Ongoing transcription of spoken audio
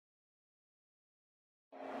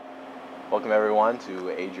Welcome everyone to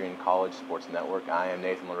Adrian College Sports Network. I am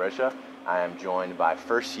Nathan LaRiccia. I am joined by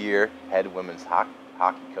first-year head women's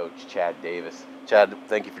hockey coach Chad Davis. Chad,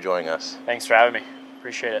 thank you for joining us. Thanks for having me.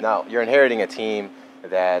 Appreciate it. Now, you're inheriting a team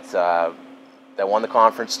that won the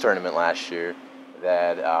conference tournament last year,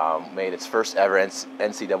 that made its first ever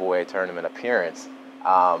NCAA tournament appearance.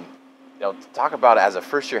 Talk about it as a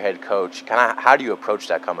first-year head coach. How do you approach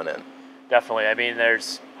that coming in? Definitely. I mean,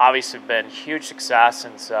 there's obviously been huge success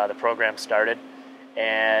since the program started.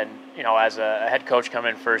 And, as a head coach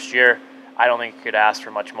coming in first year, I don't think you could ask for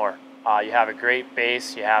much more. You have a great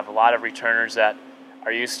base. You have a lot of returners that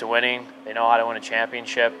are used to winning. They know how to win a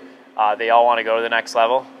championship. They all want to go to the next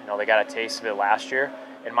level. They got a taste of it last year.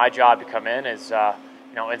 And my job to come in is,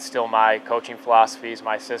 instill my coaching philosophies,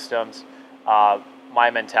 my systems, my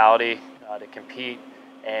mentality to compete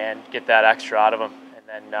and get that extra out of them.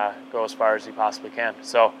 And go as far as he possibly can.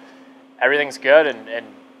 So everything's good, and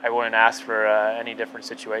I wouldn't ask for any different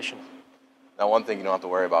situation. Now, one thing you don't have to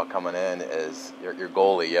worry about coming in is your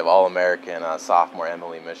goalie. You have All-American sophomore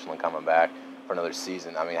Emily Michelin coming back for another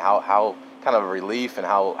season. I mean, how kind of a relief and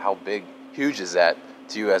how huge is that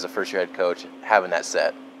to you as a first-year head coach, having that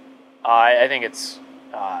set? I think it's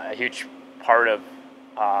a huge part of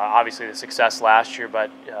obviously the success last year,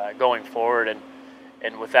 but going forward.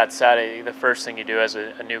 And with that said, the first thing you do as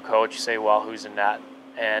a new coach, you say, well, who's in net?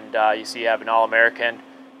 And you see you have an All-American.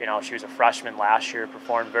 She was a freshman last year,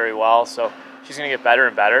 performed very well. So she's going to get better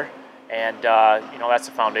and better. And, that's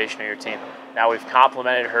the foundation of your team. Now we've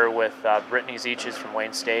complemented her with Brittany Zeaches from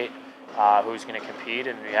Wayne State, who's going to compete.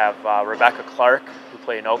 And we have Rebecca Clark, who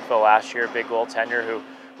played in Oakville last year, big goaltender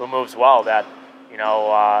who moves well, that,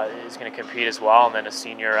 is going to compete as well. And then a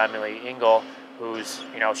senior, Emily Engel, who's,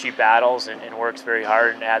 she battles and works very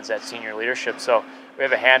hard and adds that senior leadership. So we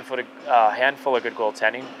have a handful of good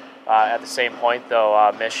goaltending. At the same point,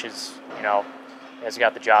 though, Mish is, has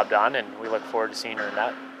got the job done, and we look forward to seeing her in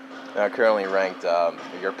that. Now, currently ranked,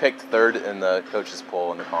 you're picked third in the coaches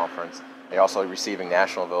poll in the conference. You're also receiving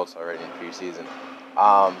national votes already in preseason.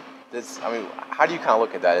 How do you kind of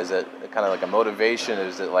look at that? Is it kind of like a motivation?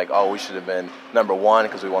 Is it like, oh, we should have been number one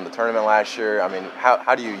because we won the tournament last year? I mean,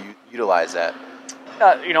 how do you utilize that?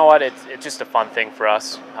 You know what? It's just a fun thing for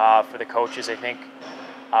us, for the coaches. I think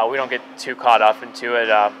we don't get too caught up into it.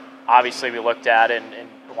 Obviously, we looked at it and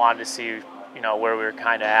wanted to see, where we were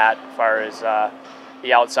kind of at as far as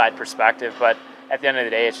the outside perspective. But at the end of the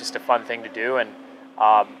day, it's just a fun thing to do. And,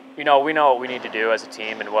 we know what we need to do as a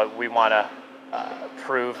team and what we want to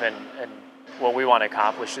prove and what we want to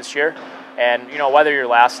accomplish this year. And, whether you're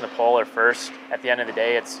last in the poll or first, at the end of the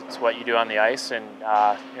day, it's what you do on the ice. And,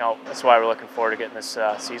 that's why we're looking forward to getting this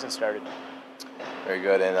season started. Very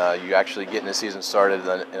good. And you actually getting the season started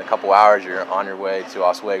in a couple hours. You're on your way to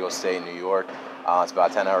Oswego State in New York. It's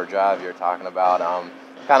about a 10-hour drive you're talking about.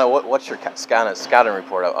 Kind of what's your scouting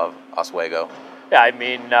report of Oswego? Yeah, I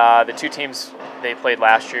mean, the two teams they played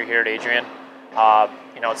last year here at Adrian,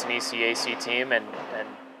 it's an ECAC team, and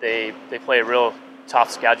they play a real tough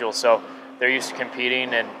schedule. So they're used to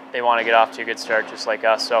competing, and they want to get off to a good start just like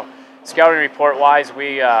us. So scouting report-wise,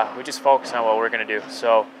 we just focus on what we're going to do.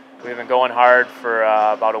 So we've been going hard for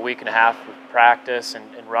about a week and a half with practice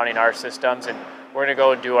and running our systems, and we're going to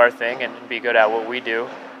go and do our thing and be good at what we do.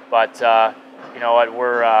 But you know what,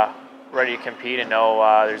 we're ready to compete and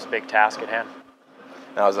know there's a big task at hand.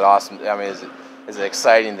 Now, is it awesome? I mean, is it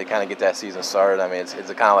exciting to kind of get that season started? I mean, it's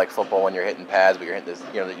kind of like football when you're hitting pads, but you're hitting this,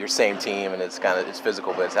 your same team, and it's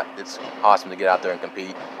physical, but it's awesome to get out there and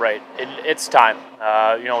compete. Right. It's time.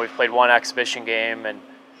 We've played one exhibition game and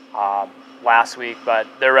last week, but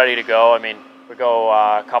they're ready to go. I mean, we go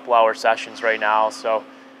a couple-hour sessions right now, so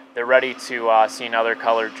they're ready to see another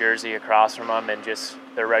colored jersey across from them, and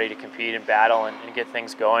they're ready to compete and battle and get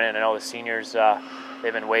things going. And I know the seniors,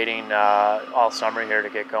 they've been waiting all summer here to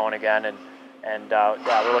get going again, and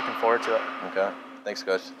we're looking forward to it. Okay. Thanks,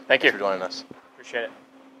 Coach. Thanks for joining us. Appreciate it.